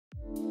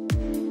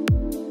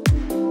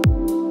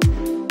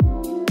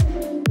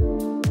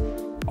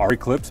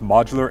ECLIPSE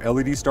modular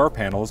LED star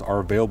panels are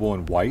available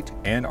in white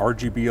and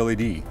RGB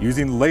LED.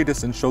 Using the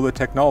latest in SHOLA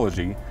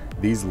technology,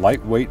 these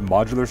lightweight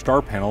modular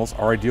star panels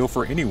are ideal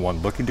for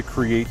anyone looking to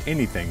create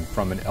anything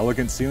from an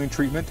elegant ceiling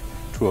treatment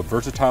to a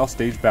versatile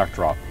stage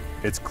backdrop.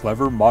 Its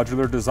clever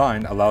modular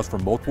design allows for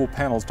multiple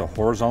panels to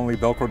horizontally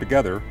Velcro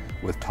together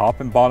with top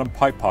and bottom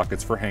pipe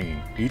pockets for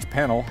hanging. Each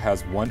panel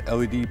has one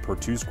LED per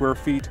 2 square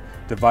feet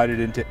divided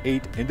into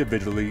 8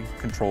 individually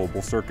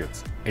controllable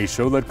circuits. A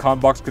show-led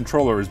CONBOX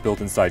controller is built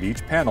inside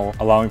each panel,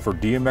 allowing for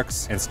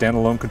DMX and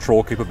standalone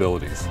control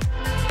capabilities.